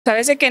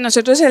Sabes de que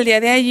nosotros el día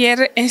de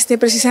ayer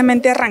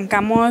precisamente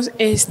arrancamos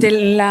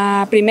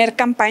la primer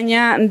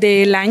campaña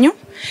del año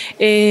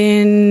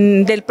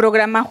del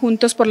programa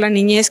Juntos por la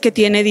Niñez que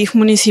tiene DIF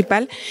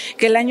Municipal,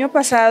 que el año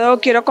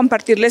pasado quiero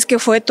compartirles que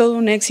fue todo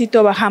un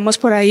éxito. Bajamos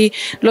por ahí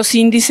los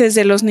índices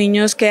de los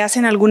niños que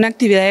hacen alguna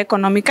actividad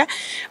económica,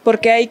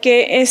 porque hay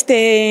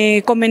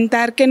que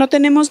comentar que no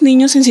tenemos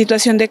niños en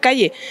situación de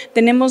calle,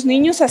 tenemos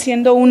niños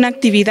haciendo una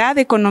actividad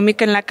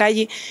económica en la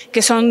calle,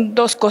 que son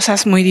dos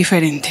cosas muy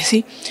diferentes,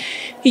 ¿sí?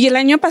 Y el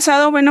año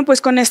pasado, bueno, pues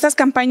con estas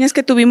campañas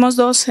que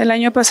tuvimos el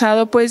año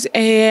pasado, pues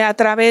a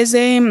través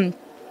de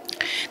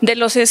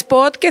los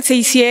spots que se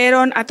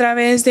hicieron, a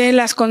través de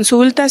las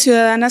consultas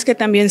ciudadanas que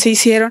también se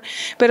hicieron,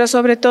 pero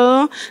sobre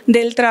todo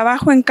del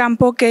trabajo en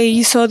campo que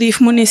hizo DIF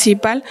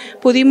Municipal,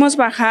 pudimos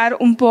bajar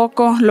un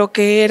poco lo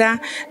que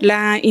era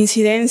la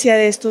incidencia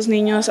de estos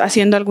niños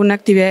haciendo alguna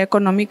actividad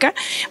económica.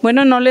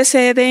 Bueno, no les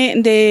he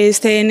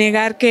de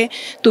negar que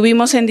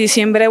tuvimos en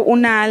diciembre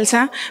una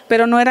alza,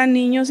 pero no eran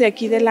niños de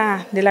aquí de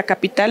la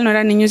capital, no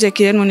eran niños de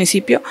aquí del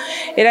municipio,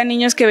 eran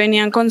niños que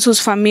venían con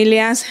sus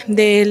familias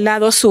del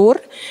lado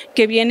sur,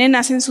 que vienen,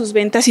 hacen sus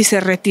ventas y se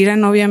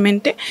retiran,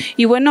 obviamente.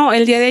 Y bueno,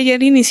 el día de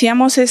ayer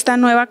iniciamos esta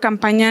nueva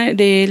campaña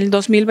del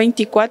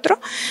 2024,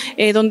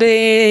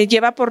 donde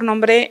lleva por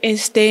nombre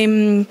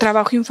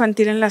trabajo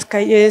infantil en las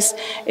calles,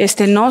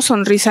 no,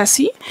 sonrisa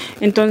sí.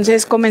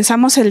 Entonces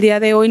comenzamos el día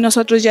de hoy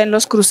nosotros ya en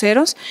los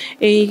cruceros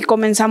y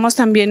comenzamos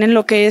también en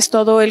lo que es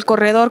todo el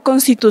corredor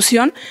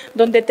Constitución,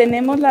 donde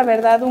tenemos la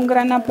verdad un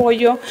gran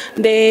apoyo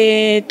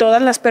de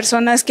todas las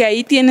personas que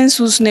ahí tienen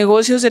sus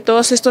negocios, de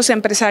todos estos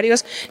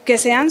empresarios que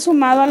se han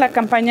sumado a la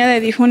campaña de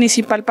DIF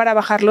Municipal para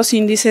bajar los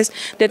índices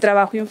de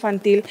trabajo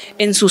infantil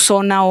en su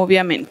zona,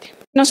 obviamente.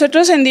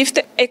 Nosotros en DIF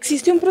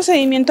existe un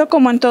procedimiento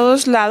como en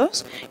todos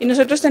lados y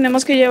nosotros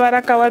tenemos que llevar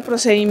a cabo el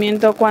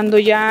procedimiento cuando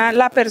ya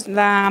la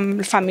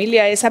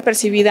familia es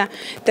apercibida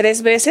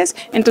 3 veces,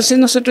 entonces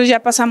nosotros ya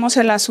pasamos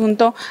el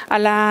asunto a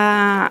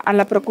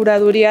la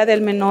Procuraduría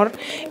del Menor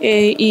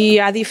y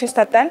a DIF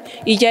estatal,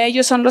 y ya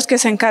ellos son los que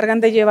se encargan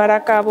de llevar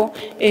a cabo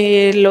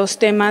los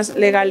temas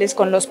legales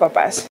con los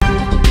papás.